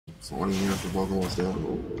So when you have to Falco wants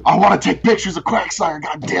to. I want to take pictures of Quagsire,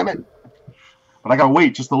 god damn it! But I gotta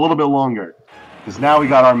wait just a little bit longer. Because now we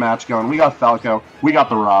got our match going. We got Falco. We got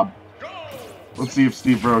the R.O.B. Let's see if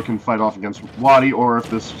Stevebr0 can fight off against WaDi, or if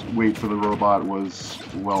this wait for the robot was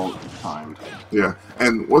well timed. Yeah,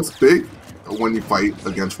 and what's big when you fight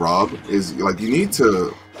against R.O.B is like you need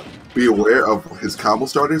to be aware of his combo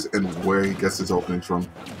starters and where he gets his openings from.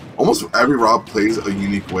 Almost every R.O.B plays a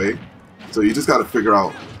unique way, so you just got to figure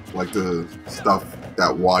out like the stuff that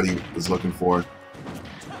WaDi is looking for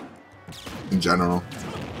in general.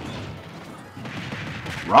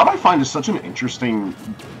 R.O.B I find is such an interesting,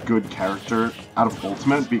 good character out of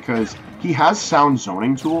Ultimate because he has sound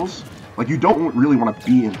zoning tools. Like, you don't really want to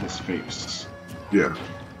be in his face. Yeah.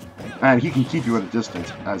 And he can keep you at a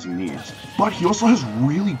distance as he needs. But he also has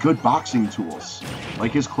really good boxing tools.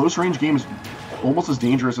 Like, his close range game is almost as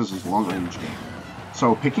dangerous as his long range game.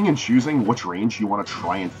 So picking and choosing which range you want to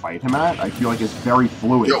try and fight him at, I feel like is very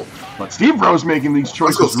fluid. Yo. But Stevebr0 is making these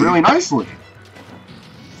choices really nicely.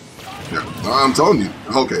 Yeah, I'm telling you.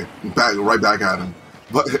 Okay, right back at him.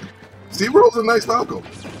 But Stevebr0's a nice Falco.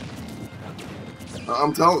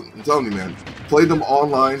 I'm telling you, man. Played them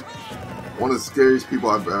online. One of the scariest people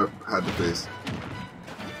I've ever had to face.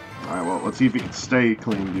 Alright, well, let's see if he can stay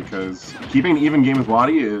clean, because keeping an even game with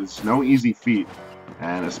WaDi is no easy feat.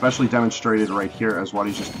 And especially demonstrated right here as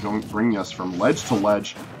WaDi's just bringing us from ledge to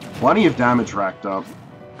ledge. Plenty of damage racked up.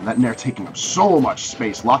 And that Nair taking up so much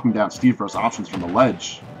space, locking down Stevebr0's options from the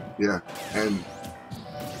ledge. Yeah, and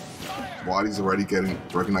WaDi's already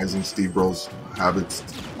recognizing Stevebr0's habits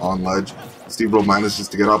on ledge. Stevebr0 manages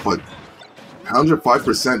to get up, but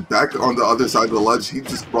 105% back on the other side of the ledge. He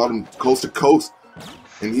just brought him coast to coast,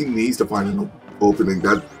 and he needs to find an opening.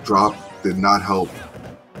 That drop did not help.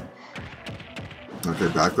 Okay,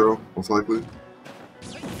 back throw, most likely.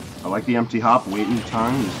 I like the empty hop, waiting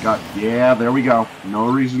time. He's got, yeah, there we go.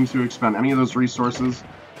 No reason to expend any of those resources.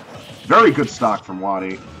 Very good stock from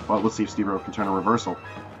WaDi. But let's see if Stevebr0 can turn a reversal.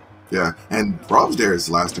 Yeah, and R.O.B's Dare is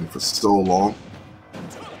lasting for so long.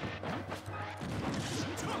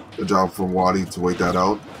 Good job from WaDi to wait that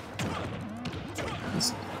out.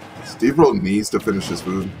 Stevebr0 needs to finish his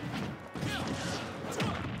food.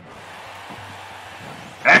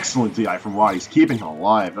 Excellent DI from WaDi. He's keeping him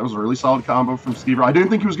alive. That was a really solid combo from Stevebr0. I didn't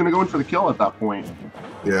think he was going to go in for the kill at that point.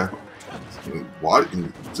 Yeah.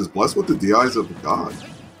 WaDi just blessed with the DIs of the god.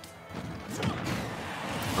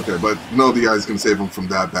 Okay, but no DIs can save him from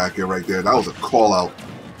that back air right there. That was a call out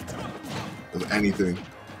of anything.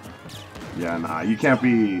 Yeah, nah, you can't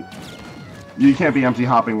be empty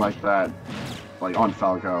hopping like that, like on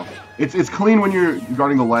Falco. It's clean when you're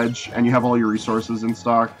guarding the ledge and you have all your resources in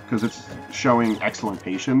stock because it's showing excellent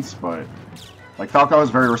patience. But like Falco has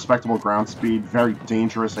very respectable ground speed, very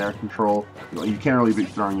dangerous air control. You can't really be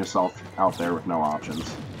throwing yourself out there with no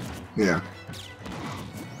options. Yeah.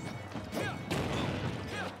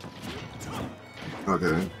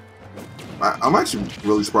 Okay. I'm actually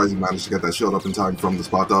really surprised he managed to get that shield up in time from the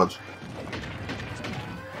spot dodge.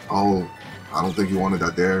 Oh, I don't think he wanted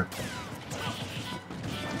that there.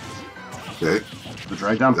 Okay. The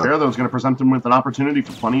drag down fair, though, is going to present him with an opportunity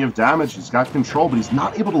for plenty of damage. He's got control, but he's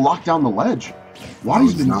not able to lock down the ledge.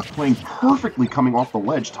 WaDi's been playing perfectly coming off the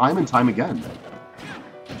ledge time and time again.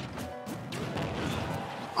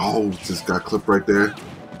 Oh, just got clipped right there.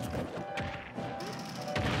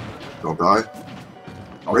 Don't die.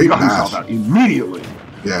 Oh, he got himself out immediately.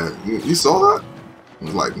 Yeah, you saw that? I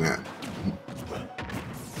was like, man.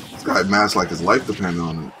 This guy mashed like his life depended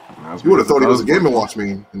on it. You would have thought he was a Game & Watch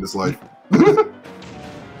me in this life.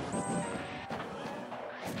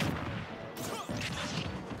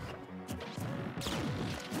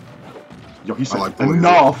 Yo, he said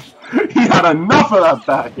enough. He had enough of that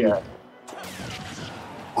back air.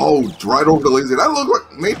 Oh, right over the laser. That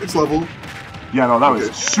looked like Matrix level. Yeah, no, that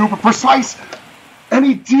was super precise. And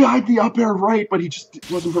he DI'd the up air right, but he just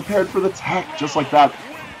wasn't prepared for the tech. Just like that,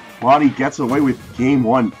 WaDi gets away with game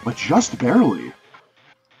one, but just barely.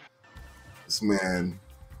 This man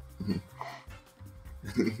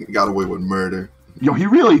got away with murder. Yo, he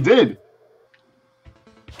really did.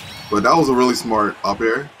 But that was a really smart up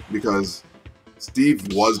air because Steve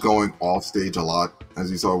was going off stage a lot, as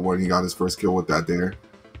you saw when he got his first kill with that there.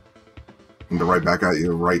 And the right back at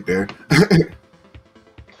you right there.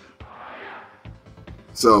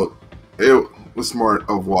 So it was smart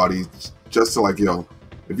of WaDi just to like, yo,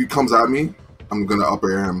 if he comes at me, I'm gonna up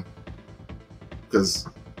air him because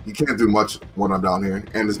he can't do much when I'm down here,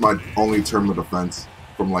 and it's my only term of defense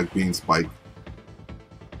from like being spiked.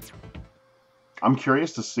 I'm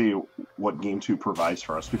curious to see what Game 2 provides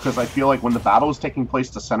for us, because I feel like when the battle was taking place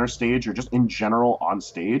to center stage or just in general on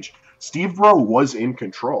stage, Stevebr0 was in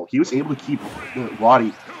control. He was able to keep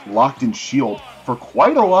WaDi locked in shield for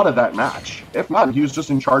quite a lot of that match. If not, he was just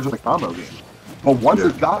in charge of the combo game. But once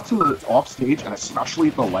it got to the off stage, and especially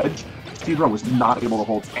at the ledge, Stevebr0 was not able to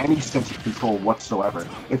hold any sense of control whatsoever.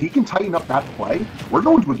 If he can tighten up that play, we're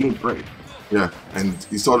going to a game 3. Yeah, and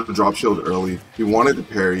he started to drop shield early. He wanted to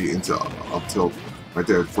parry into up tilt right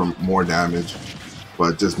there for more damage,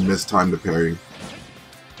 but just mistimed the parry.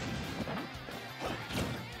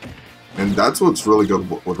 And that's what's really good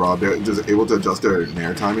with R.O.B. They're just able to adjust their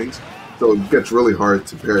nair timings, so it gets really hard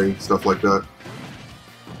to parry stuff like that.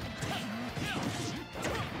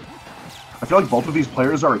 I feel like both of these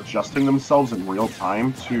players are adjusting themselves in real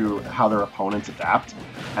time to how their opponents adapt,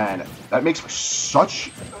 and that makes for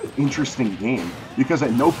such an interesting game, because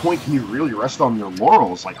at no point can you really rest on your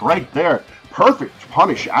laurels. Like right there, perfect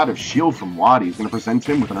punish out of shield from WaDi is going to present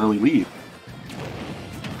him with an early lead.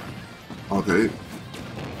 Okay.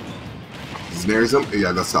 Snares him?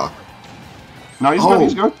 Yeah, that's tough. No, he's good,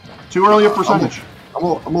 he's good. Too early a percentage. I'm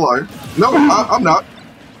a liar. No, I'm not.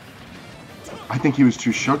 I think he was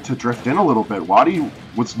too shook to drift in a little bit. WaDi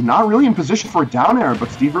was not really in position for a down air, but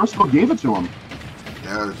Stevebr0 still gave it to him.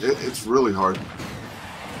 Yeah, it's really hard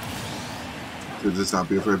to just not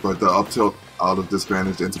be afraid. But the up tilt out of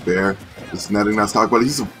disadvantage into Bear is netting that stock, but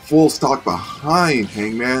he's a full stock behind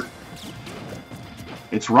Hangman.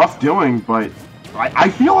 It's rough doing, but I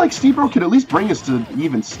feel like Stevebr0 could at least bring us to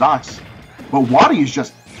even stocks. But WaDi's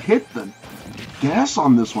just hit the gas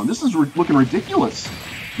on this one. This is looking ridiculous.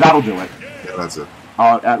 That'll do it. Yeah, that's it.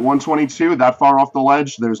 At 122, that far off the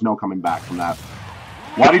ledge, there's no coming back from that.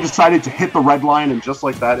 WaDi decided to hit the red line, and just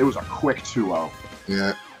like that, it was a quick 2-0.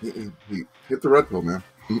 Yeah, he hit the red pill, man.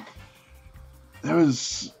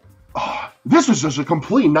 This was just a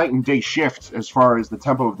complete night and day shift as far as the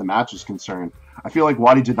tempo of the match is concerned. I feel like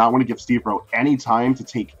WaDi did not want to give Stevebr0 any time to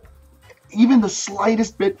take even the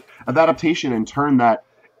slightest bit of adaptation and turn that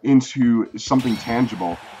into something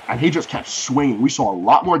tangible. And he just kept swinging. We saw a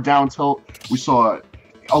lot more down tilt. We saw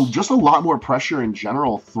just a lot more pressure in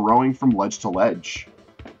general, throwing from ledge to ledge.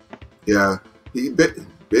 Yeah, he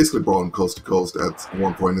basically brought him coast to coast at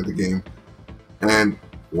one point in the game. And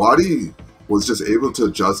WaDi was just able to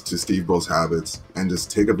adjust to Stevebr0's habits and just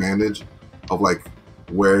take advantage of like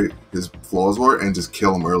where his flaws were and just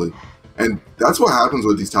kill him early. And that's what happens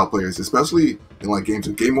with these top players, especially in like game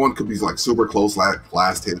 2. Game 1 could be like super close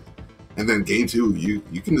last hit. And then game 2,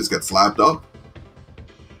 you can just get slapped up.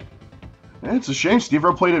 It's a shame.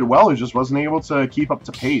 Stevebr0 played it well. He just wasn't able to keep up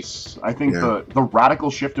to pace. I think the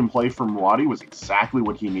radical shift in play from WaDi was exactly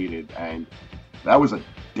what he needed, and that was a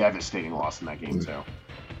devastating loss in that game too.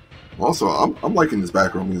 Also, I'm liking this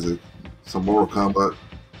background music. Some Mortal Kombat.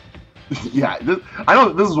 Yeah, I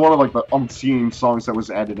know this is one of like the umpteen songs that was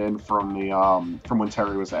added in from the from when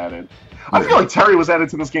Terry was added. I feel like Terry was added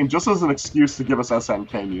to this game just as an excuse to give us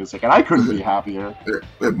SNK music, and I couldn't be happier.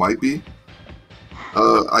 It might be.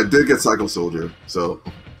 I did get Psycho Soldier, so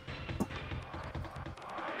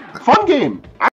fun game.